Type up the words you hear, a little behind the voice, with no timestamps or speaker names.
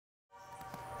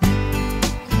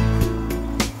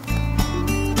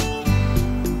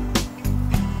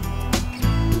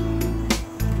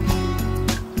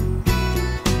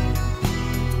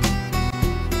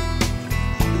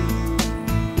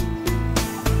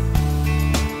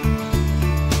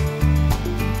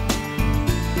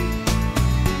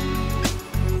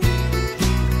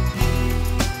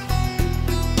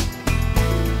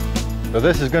So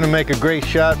this is going to make a great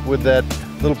shot with that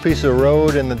little piece of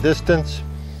road in the distance.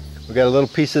 We got a little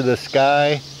piece of the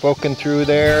sky poking through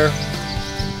there.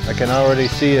 I can already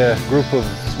see a group of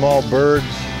small birds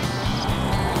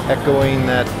echoing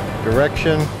that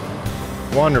direction.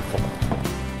 Wonderful. I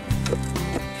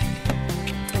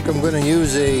think I'm going to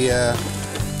use a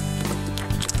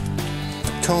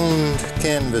toned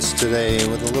canvas today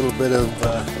with a little bit of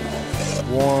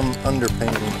warm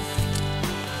underpainting.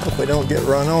 Hope I don't get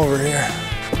run over here.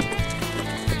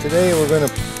 Today we're going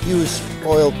to use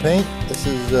oil paint. This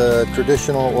is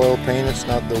traditional oil paint. It's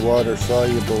not the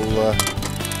water-soluble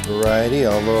variety,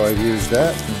 although I've used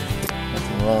that.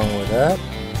 Nothing wrong with that.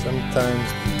 Sometimes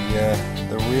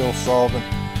the real solvent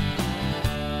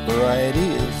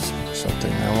variety is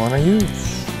something I want to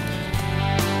use.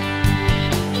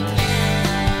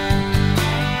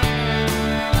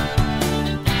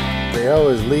 They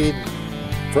always lead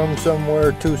from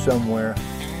somewhere to somewhere.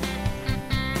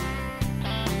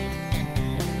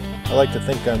 I like to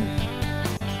think I'm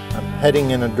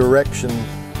heading in a direction,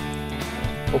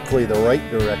 hopefully the right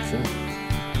direction,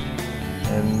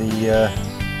 and the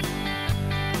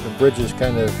bridges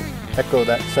kind of echo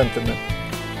that sentiment.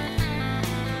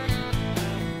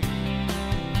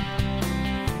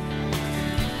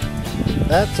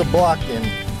 That's a block in,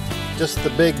 just the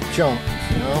big chunks,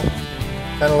 you know?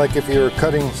 Kind of like if you were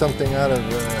cutting something out of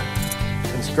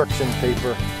construction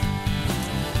paper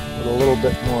with a little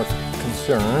bit more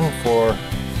concern for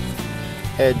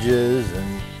edges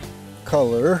and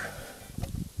color.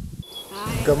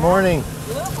 Hi. Good morning.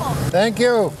 Beautiful. Thank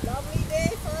you. Lovely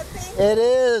day for a painting. It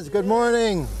is. Good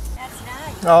morning. That's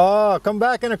nice. Oh, come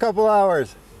back in a couple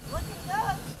hours. Looking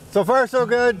good. So far, so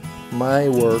good. My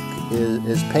work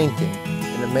is painting,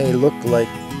 and it may look like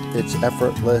it's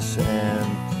effortless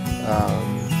and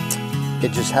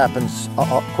it just happens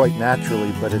quite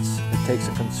naturally, but it takes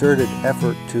a concerted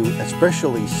effort to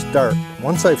especially start.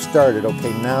 Once I've started,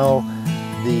 okay, now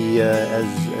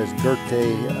as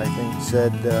Goethe, I think,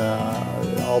 said,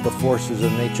 all the forces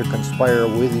of nature conspire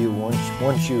with you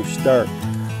once you start.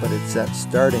 But it's that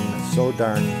starting that's so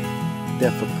darn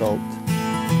difficult